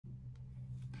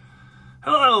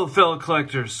Hello, fellow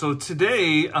collectors. So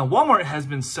today, Walmart has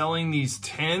been selling these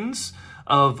tins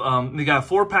of, they got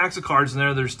 4 packs of cards in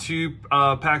there. There's 2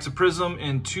 packs of Prizm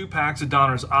and 2 packs of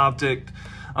Donruss Optic.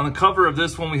 On the cover of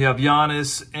this one, we have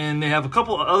Giannis, and they have a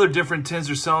couple of other different tins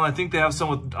they're selling. I think they have some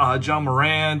with John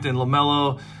Morant and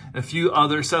LaMelo, and a few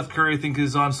others. Seth Curry, I think,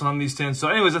 is on some of these tins. So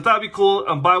anyways, I thought it'd be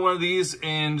cool. Buy one of these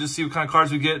and just see what kind of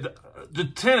cards we get. The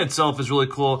tin itself is really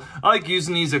cool. I like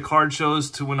using these at card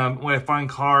shows to when I find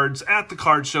cards at the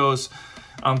card shows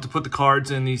to put the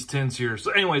cards in these tins here.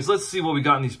 So anyways, let's see what we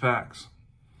got in these packs.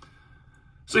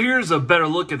 So here's a better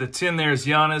look at the tin. There's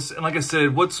Giannis. And like I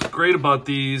said, what's great about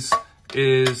these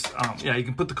is, yeah, you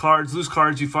can put the cards, loose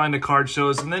cards you find at card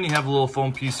shows, and then you have a little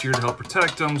foam piece here to help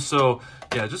protect them. So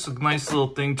yeah, just a nice little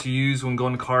thing to use when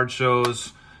going to card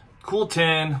shows. Cool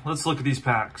tin. Let's look at these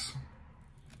packs.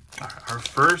 Our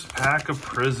first pack of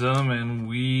Prizm, and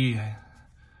we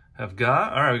have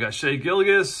got, all right, we got Shea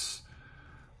Gilgeous,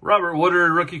 Robert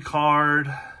Woodard rookie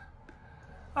card.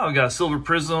 Oh, we got a silver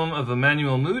Prizm of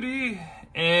Emmanuel Moody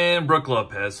and Brook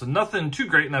Lopez. So nothing too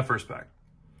great in that first pack.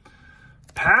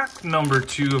 Pack number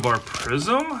 2 of our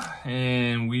Prizm,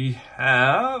 and we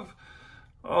have,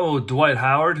 oh, Dwight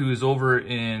Howard, who is over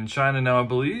in China now, I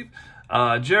believe.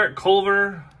 Jarrett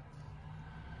Culver.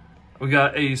 We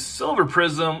got a silver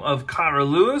Prizm of Kyra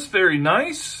Lewis, very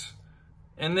nice.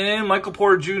 And then Michael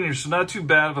Porter Jr., so not too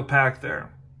bad of a pack there.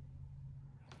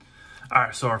 All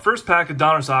right, so our first pack of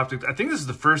Donruss Optic. I think this is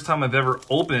the first time I've ever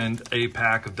opened a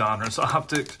pack of Donruss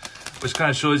Optic, which kind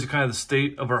of shows you kind of the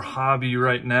state of our hobby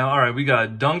right now. All right, we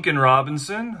got Duncan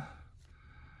Robinson,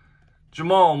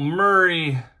 Jamal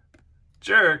Murray,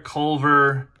 Jarrett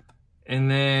Culver, and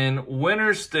then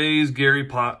winner stays Gary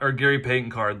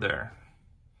Payton card there.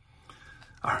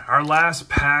 All right, our last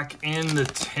pack in the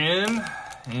tin,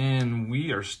 and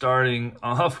we are starting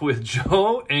off with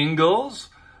Joe Ingles.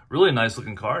 Really nice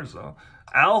looking cards though.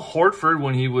 Al Horford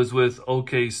when he was with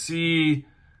OKC.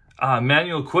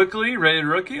 Manuel Quickly, rated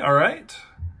rookie, all right.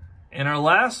 And our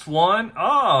last one,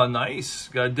 oh, nice.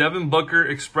 Got Devin Booker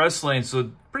Express Lane,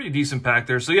 so pretty decent pack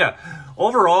there. So yeah,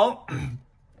 overall,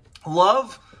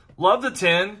 love the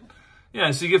tin.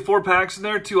 Yeah, so you get 4 packs in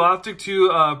there, 2 Optic, 2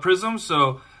 Prizm,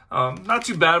 so not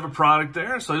too bad of a product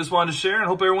there. So I just wanted to share and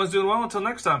hope everyone's doing well. Until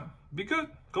next time, be good.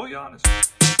 Go Giannis.